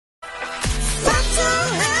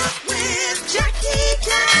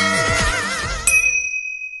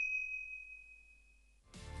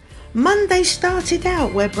Monday started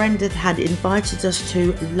out where Brendan had invited us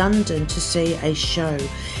to London to see a show.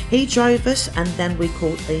 He drove us and then we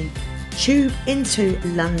caught a tube into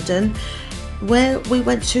London, where we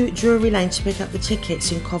went to Drury Lane to pick up the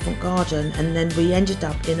tickets in Covent Garden, and then we ended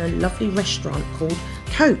up in a lovely restaurant called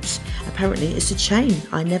Coates. Apparently it's a chain,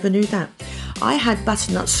 I never knew that. I had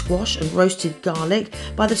butternut squash and roasted garlic.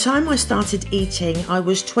 By the time I started eating, I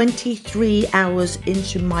was 23 hours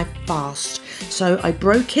into my fast, so I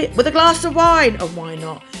broke it with a glass of wine, and why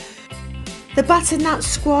not? The butternut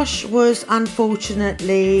squash was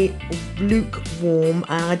unfortunately lukewarm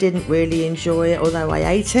and I didn't really enjoy it, although I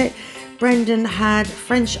ate it. Brendan had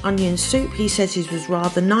French onion soup. He says his was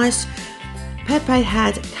rather nice. Pepe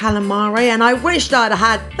had calamari, and I wished I'd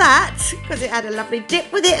had that because it had a lovely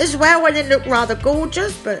dip with it as well, and it looked rather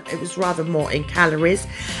gorgeous, but it was rather more in calories.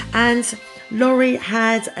 And Laurie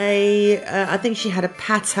had I think she had a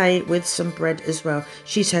pate with some bread as well.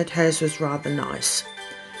 She said hers was rather nice.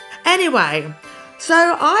 Anyway, so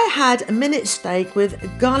I had a minute steak with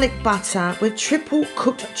garlic butter with triple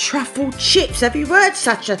cooked truffle chips. Have you heard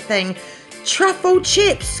such a thing? Truffle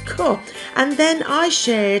chips, cool. And then I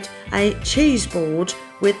shared a cheese board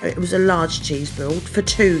with, it was a large cheese board for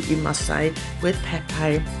two, you must say, with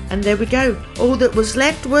Pepe. And there we go. All that was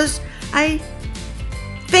left was a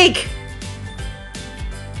fig.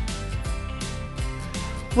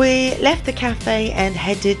 We left the cafe and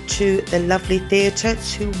headed to the lovely theatre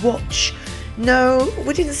to watch. No,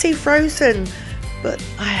 we didn't see Frozen, but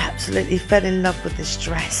I absolutely fell in love with this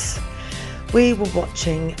dress. We were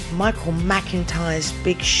watching Michael McIntyre's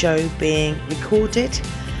big show being recorded,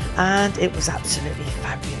 and it was absolutely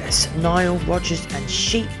fabulous. Nile Rodgers and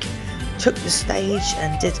Chic took the stage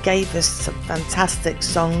and gave us some fantastic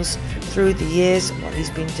songs through the years, what he's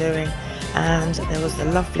been doing. And there was the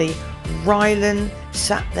lovely Rylan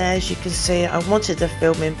sat there, as you can see. I wanted to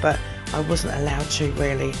film him, but I wasn't allowed to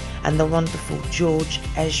really. And the wonderful George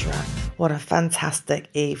Ezra. What a fantastic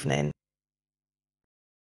evening.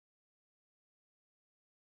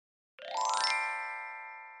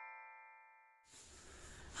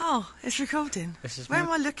 Oh, it's recording. Where am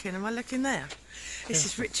I looking? Am I looking there? This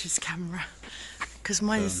is Richard's camera, because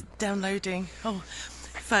mine is downloading. Oh,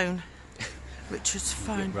 phone. Richard's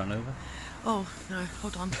phone. Run over? Oh, no,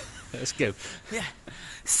 hold on. Let's go. Yeah.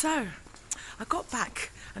 So, I got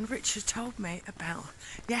back and Richard told me about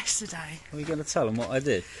yesterday. Are you going to tell them what I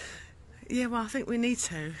did? Yeah, well, I think we need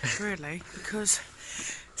to, really, because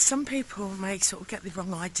some people may sort of get the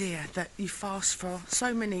wrong idea that you fast for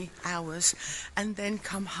so many hours and then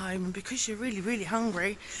come home, and because you're really, really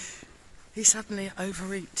hungry, you suddenly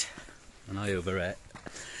overeat. And I overate.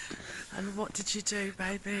 And what did you do,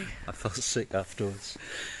 baby? I felt sick afterwards.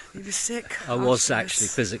 You were sick? I was actually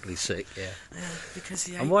physically sick, yeah. Yeah, because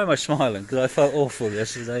you ate. And why am I smiling? Because I felt awful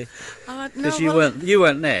yesterday. Because no, you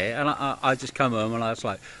weren't there, and I just come home and I was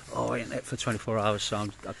like, oh, I ain't there for 24 hours, so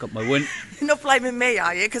I got my win. You're not blaming me,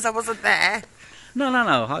 are you? Because I wasn't there. No,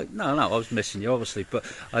 I was missing you, obviously, but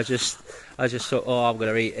I just thought, oh, I'm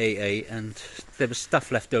going to eat, and there was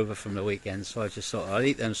stuff left over from the weekend, so I just thought, I'll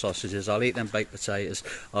eat them sausages, I'll eat them baked potatoes,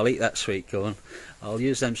 I'll eat that sweet corn, I'll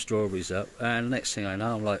use them strawberries up, and next thing I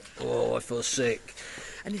know, I'm like, oh, I feel sick.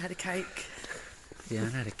 And you had a cake. Yeah,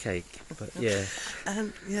 I had a cake, but yeah.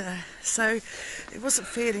 Yeah, so it wasn't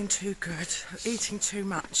feeling too good, eating too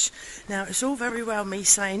much. Now, it's all very well me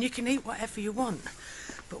saying you can eat whatever you want,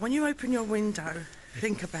 but when you open your window,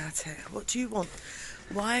 think about it. What do you want?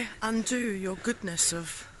 Why undo your goodness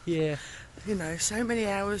of, so many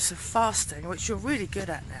hours of fasting, which you're really good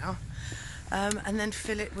at now, and then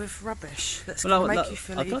fill it with rubbish that's going to make you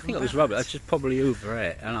feel even I don't think it was rubbish. I just probably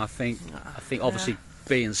overate, and I think obviously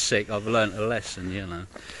being sick, I've learnt a lesson,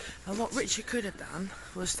 And what Richard could have done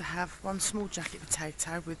was to have one small jacket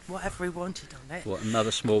potato with whatever he wanted on it. What,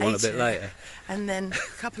 another small one a bit later? And then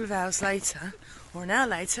a couple of hours later, or an hour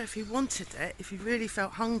later, if he wanted it, if he really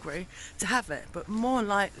felt hungry, to have it. But more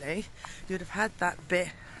likely, you'd have had that bit,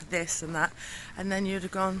 this and that, and then you'd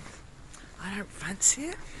have gone, I don't fancy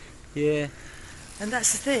it. Yeah. And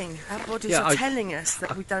that's the thing, our bodies are telling us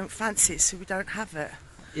that we don't fancy it, so we don't have it.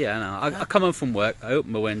 Yeah, I know. I come home from work, I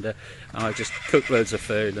open my window, and I just cooked loads of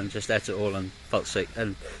food and just ate it all and felt sick.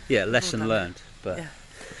 And lesson learned. But yeah.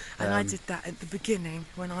 And I did that at the beginning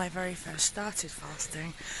when I very first started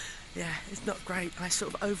fasting. Yeah, it's not great. I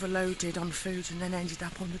sort of overloaded on food and then ended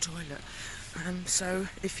up on the toilet. So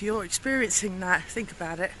if you're experiencing that, think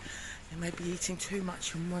about it. You may be eating too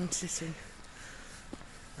much in one sitting.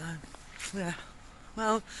 Yeah.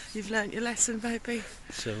 Well, you've learnt your lesson, baby.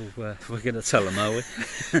 So we're going to tell them, are we?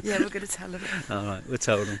 Yeah, we're going to tell them. All right, we'll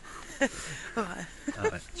tell them. All right. All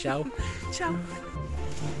right, ciao. Ciao.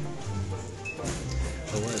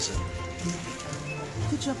 Oh, what is it?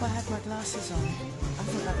 Good job I had my glasses on. I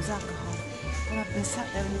thought that was alcohol. Well, I've been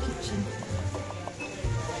sat there in the kitchen.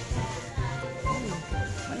 Oh,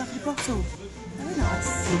 what a lovely bottle. Very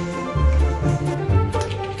nice.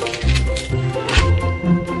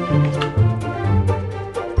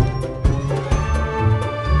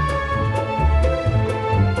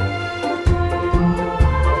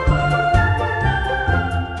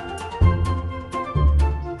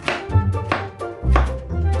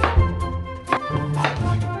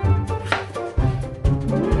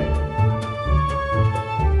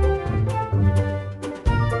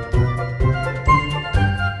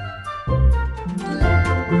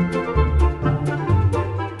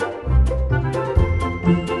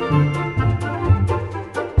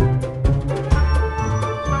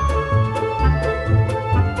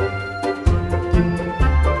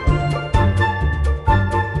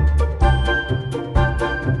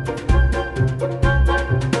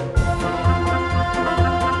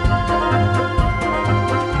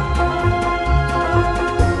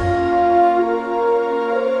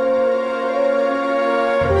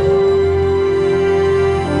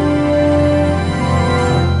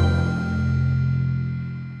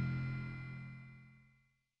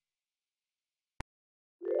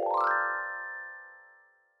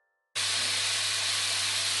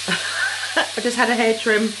 I just had a hair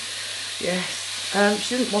trim. Yes.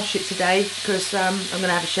 She didn't wash it today because I'm going to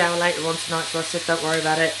have a shower later on tonight, so I said don't worry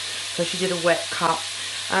about it. So she did a wet cut.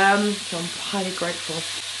 So I'm highly grateful.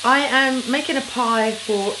 I am making a pie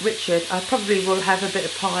for Richard. I probably will have a bit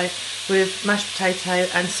of pie with mashed potato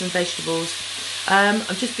and some vegetables. I'm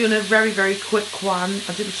just doing a very, very quick one.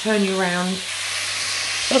 I didn't turn you around.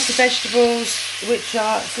 Lots of vegetables, which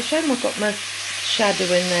are, it's a shame I've got my shadow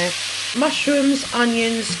in there. Mushrooms,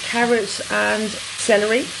 onions, carrots and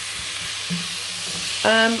celery.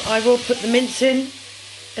 I will put the mince in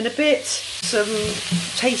a bit. Some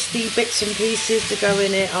tasty bits and pieces to go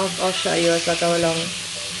in it. I'll show you as I go along.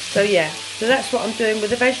 So yeah, so that's what I'm doing with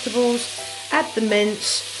the vegetables. Add the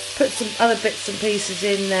mince, put some other bits and pieces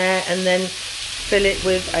in there and then fill it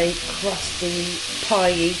with a crusty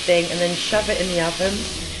pie-y thing and then shove it in the oven.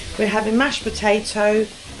 We're having mashed potato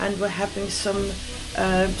and we're having some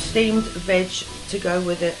steamed veg to go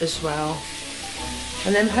with it as well.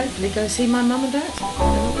 And then hopefully go see my mum and dad a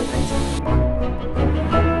little bit later.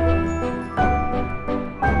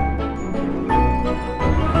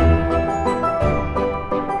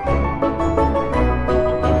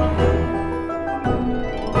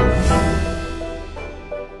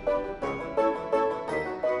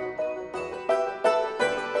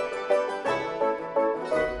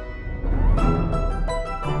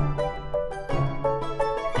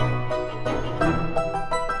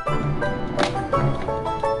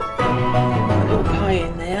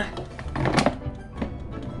 In there,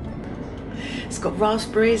 it's got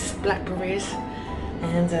raspberries, blackberries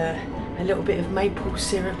and a little bit of maple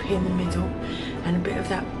syrup in the middle and a bit of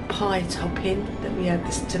that pie topping that we had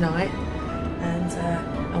tonight, and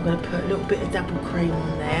I'm going to put a little bit of double cream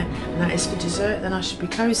on there, and that is for dessert. Then I should be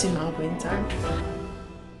closing my window.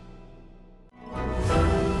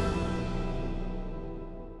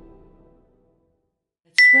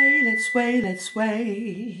 Let's wait, let's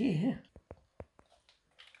wait.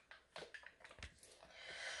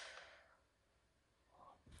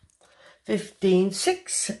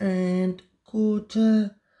 15.6 and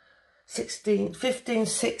quarter,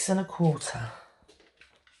 15.6 and a quarter.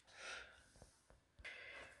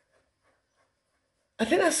 I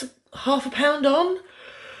think that's £0.5 on,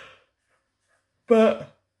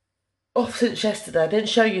 but off since yesterday. I didn't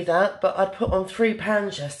show you that, but I'd put on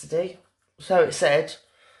 £3 yesterday, so it said.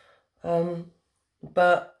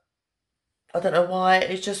 But I don't know why.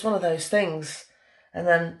 It's just one of those things, and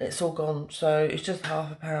then it's all gone. So it's just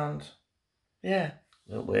 £0.5. Yeah,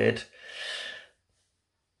 a little weird.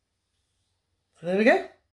 So there we go.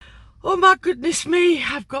 Oh my goodness me,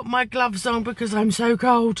 I've got my gloves on because I'm so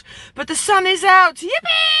cold. But the sun is out, yippee!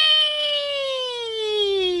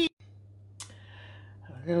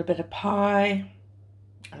 A little bit of pie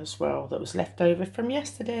as well that was left over from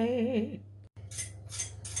yesterday.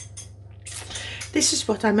 This is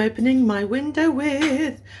what I'm opening my window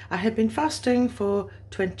with. I have been fasting for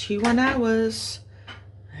 21 hours.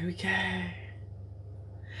 There we go.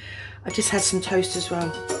 I just had some toast as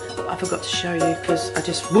well. I forgot to show you because I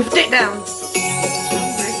just woofed it down.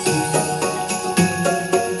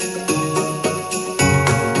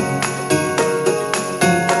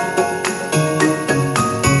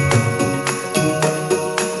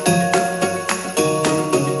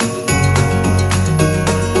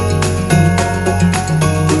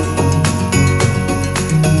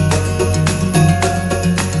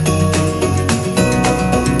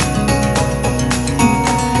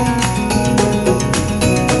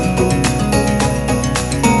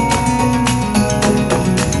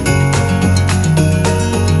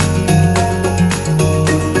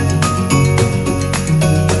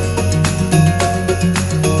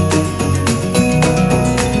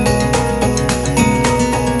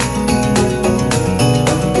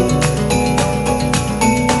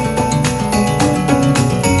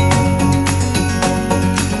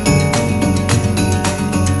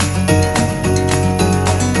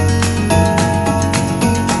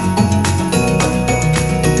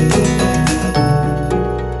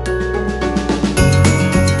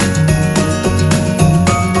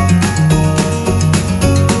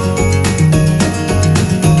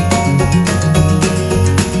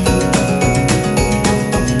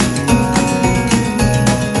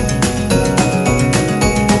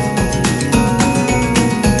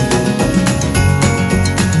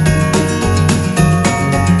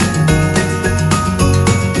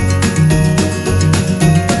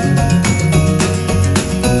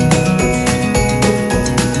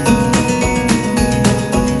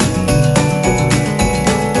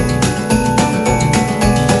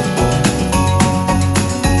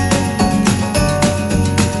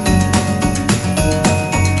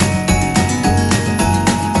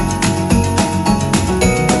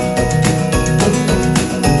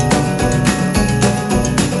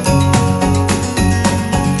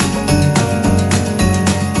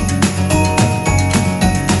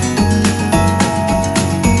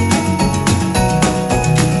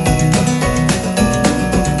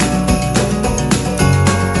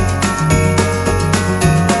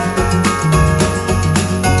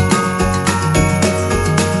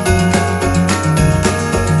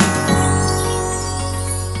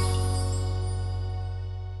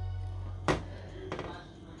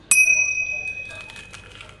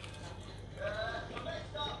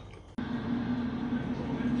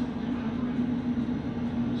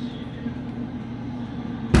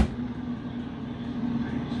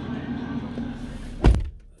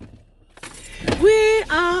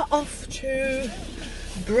 off to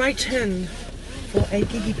Brighton for a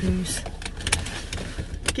giggy poos.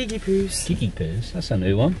 Giggy poos. Giggy poos? That's a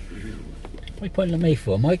new one. What are you pointing at me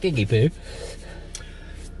for? My giggy poo?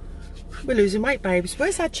 We're losing weight, babes.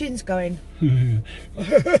 Where's our chins going?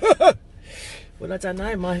 Well, I don't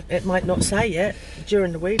know. It might not say yet.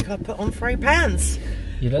 During the week, I put on 3 pounds.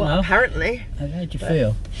 You don't know? Apparently. How do you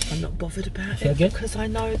feel? I'm not bothered about Feel it good? because I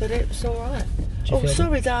know that it's all right. Oh,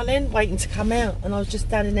 sorry, darling. Waiting to come out, and I was just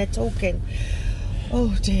standing there talking.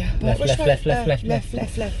 Oh dear. Left. You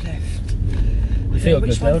feel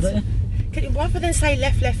good though, don't you? Can you, rather than say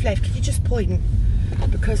left, can you just point?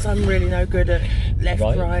 Because I'm really no good at left,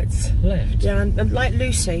 right. Left? Yeah, and like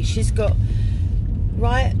Lucy, she's got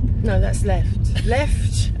right, no, that's left.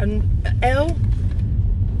 Left and L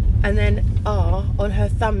and then R on her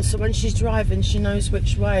thumb, so when she's driving she knows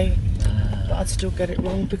which way. But I'd still get it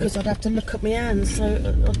wrong because I'd have to look at my hands, so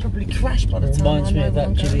I'd probably crash by the time I know. Reminds me of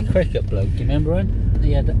that Jimmy Cricket bloke, do you remember him?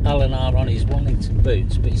 He had L&R on his Wellington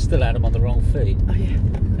boots, but he still had them on the wrong feet. Oh yeah.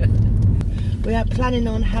 We are planning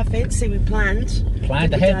on having, we planned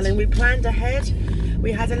ahead. Darling, we planned ahead.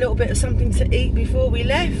 We had a little bit of something to eat before we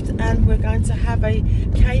left, and we're going to have a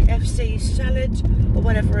KFC salad or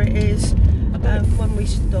whatever it is when we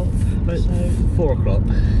stop. So 4 o'clock.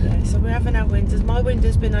 Yeah, so we're having our windows. My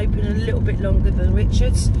window's been open a little bit longer than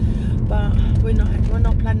Richard's, but we're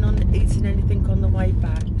not planning on eating anything on the way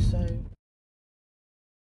back. So.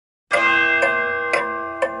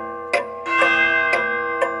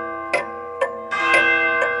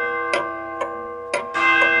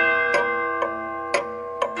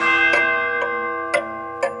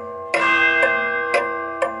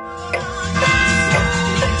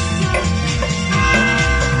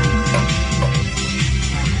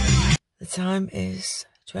 The time is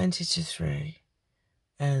 20 to 3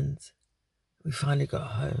 and we finally got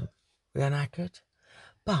home. We are knackered.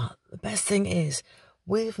 But the best thing is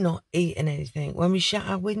we've not eaten anything. When we shut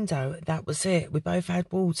our window, that was it. We both had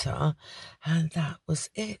water and that was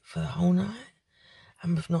it for the whole night.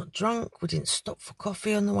 And we've not drunk. We didn't stop for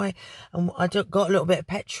coffee on the way. And I got a little bit of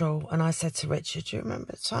petrol and I said to Richard, do you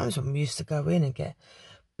remember the times when we used to go in and get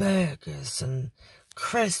burgers and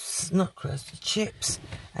crisps, not crisps, chips,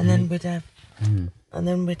 and then we'd have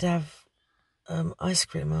ice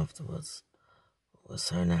cream afterwards. We're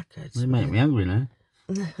so knackered. You make me hungry now.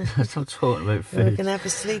 Stop talking about food. We're gonna have a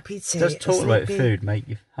sleepy tea. Just talk about food make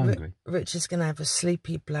you hungry. Richard's gonna have a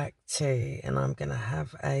sleepy black tea, and I'm gonna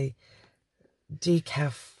have a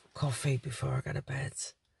decaf coffee before I go to bed.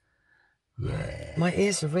 Yeah. My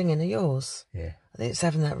ears are ringing. Are yours? Yeah. I think it's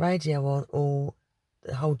having that radio on all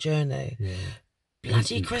the whole journey. Yeah.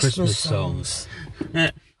 Bloody Christmas songs.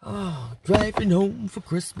 Oh, driving home for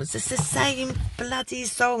Christmas. It's the same bloody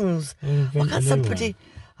songs. Why can't somebody...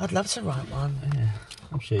 I'd love to write one. Yeah,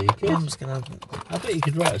 I'm sure you could. Mum's gonna... I bet you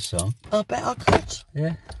could write a song. I bet I could.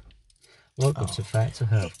 Yeah. Welcome to Fact to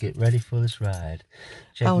Help. Get ready for this ride.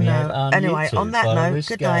 Check me out on anyway, YouTube. On that note,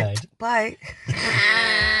 good night. Bye.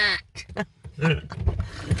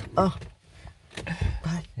 Oh.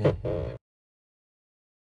 Bye. Yeah.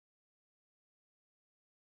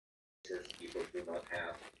 People do not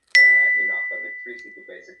have enough electricity to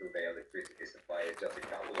basically their electricity supply is just a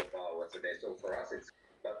couple of hours a day. So for us, it's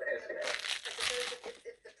but as I suppose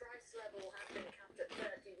if the price level had been capped at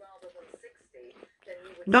 30 rather than 60, then you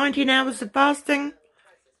would 19 hours of fasting.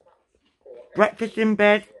 Breakfast in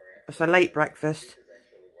bed. It's a late breakfast.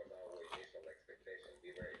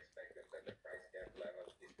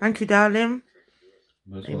 Thank you, darling.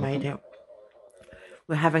 We made it.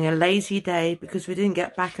 We're having a lazy day because we didn't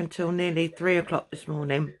get back until nearly 3 o'clock this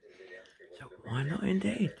morning. So why not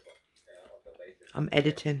indeed? I'm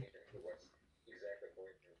editing.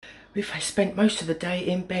 We've spent most of the day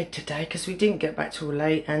in bed today because we didn't get back till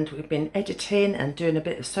late, and we've been editing and doing a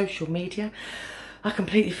bit of social media. I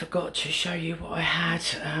completely forgot to show you what I had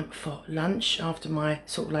for lunch after my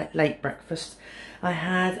sort of like late breakfast. I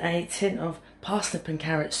had a tin of parsnip and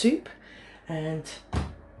carrot soup, and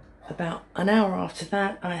about an hour after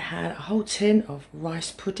that I had a whole tin of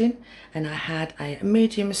rice pudding, and I had a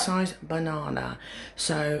medium-sized banana.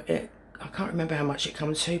 So I can't remember how much it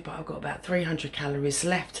comes to, but I've got about 300 calories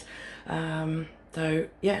left. So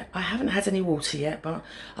yeah, I haven't had any water yet, but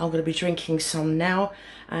I'm going to be drinking some now,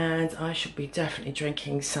 and I should be definitely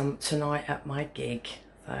drinking some tonight at my gig.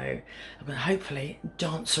 So I'm going to hopefully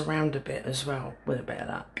dance around a bit as well with a bit of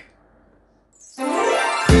luck.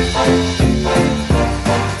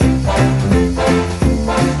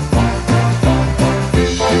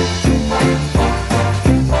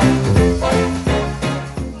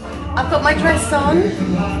 I've got my dress on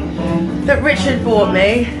that Richard bought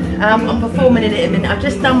me. I'm performing in it in a minute. I've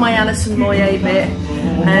just done my Alison Moyet bit,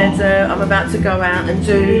 and I'm about to go out and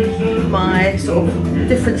do my sort of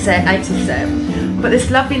different set, 80 set. But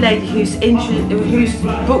this lovely lady who's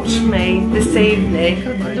booked me this evening,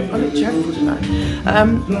 I look dreadful tonight.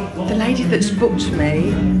 The lady that's booked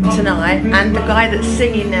me tonight and the guy that's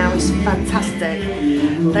singing now is fantastic.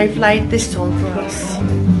 They've laid this on for us.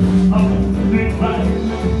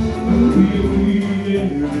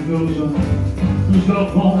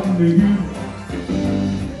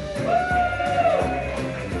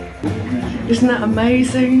 Isn't that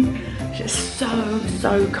amazing? It's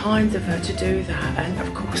so kind of her to do that. And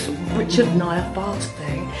of course Richard and I are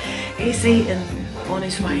fasting. He's eaten on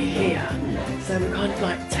his way here, so we're kind of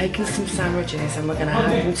like taking some sandwiches and we're going to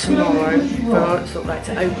have them tomorrow for sort of like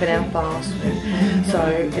to open our fast with. So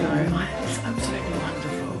you know, it's absolutely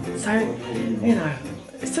wonderful. So you know,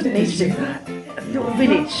 it doesn't need to do that. Little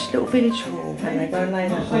village hall, and they go and lay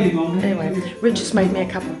that on. Anyway, Richard's made me a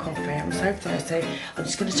cup of coffee. I'm so thirsty. I'm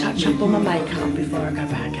just going to touch up on my makeup before I go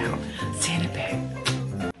back out. See you in a bit.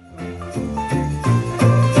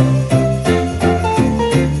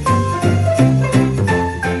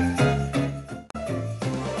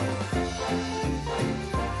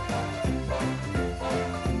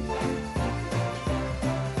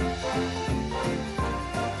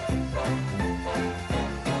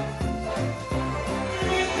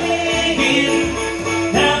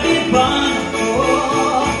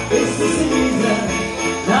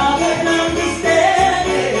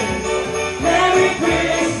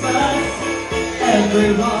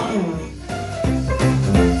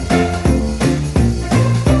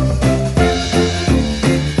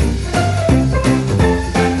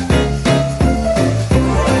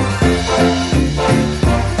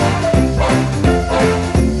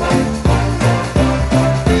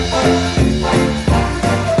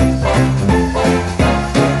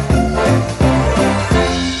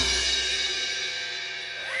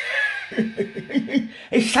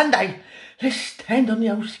 It's Sunday. Let's stand on the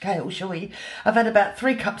old scale, shall we? I've had about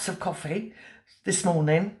 3 cups of coffee this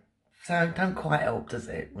morning, so don't quite help, does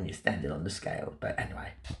it, when you're standing on the scale? But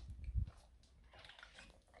anyway.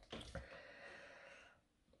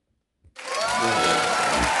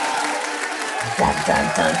 Dun,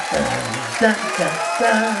 dun, dun, dun, dun, dun,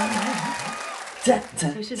 dun.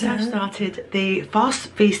 So since I've started the Fast,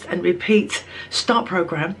 Feast and Repeat Start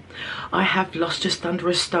programme, I have lost just under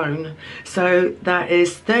a stone. So that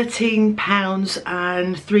is 13 pounds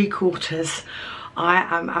and 3/4. I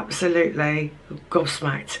am absolutely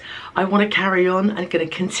gobsmacked. I want to carry on and going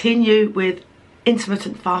to continue with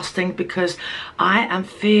intermittent fasting because I am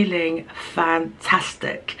feeling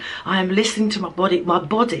fantastic. I am listening to my body. My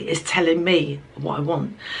body is telling me what I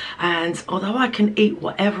want. And although I can eat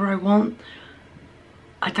whatever I want,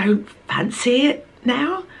 I don't fancy it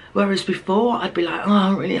now. Whereas before I'd be like, oh,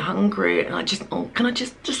 I'm really hungry, and I just, oh, can I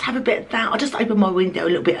just have a bit of that? I'll just open my window a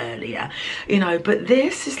little bit earlier, you know. But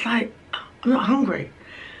this is like, I'm not hungry,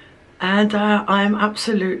 and I'm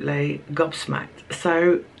absolutely gobsmacked.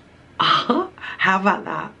 So how about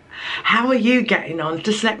that? How are you getting on?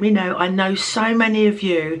 Just let me know. I know so many of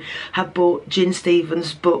you have bought Gin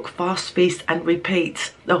Stevens' book, Fast, Feast and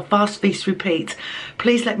Repeat, or Fast, Feast, Repeat.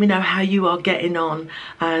 Please let me know how you are getting on.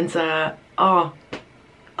 And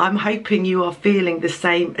I'm hoping you are feeling the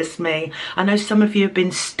same as me. I know some of you have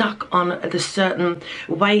been stuck on a certain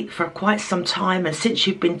weight for quite some time, and since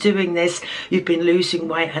you've been doing this, you've been losing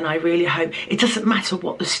weight, and I really hope it doesn't matter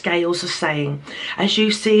what the scales are saying. As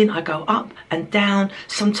you've seen, I go up and down.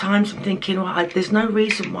 Sometimes I'm thinking, well, there's no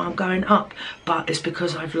reason why I'm going up, but it's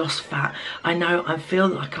because I've lost fat. I know I feel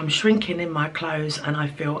like I'm shrinking in my clothes, and I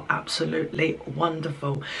feel absolutely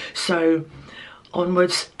wonderful. So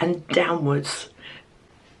onwards and downwards.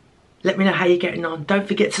 Let me know how you're getting on. Don't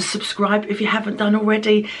forget to subscribe if you haven't done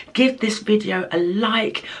already. Give this video a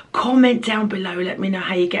like. Comment down below. Let me know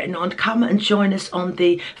how you're getting on. Come and join us on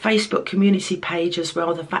the Facebook community page as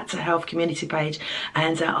well, the Fat to Health community page.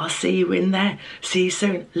 And I'll see you in there. See you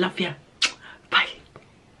soon. Love you. Bye.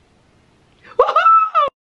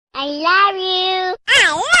 I love you. I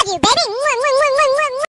love you, baby.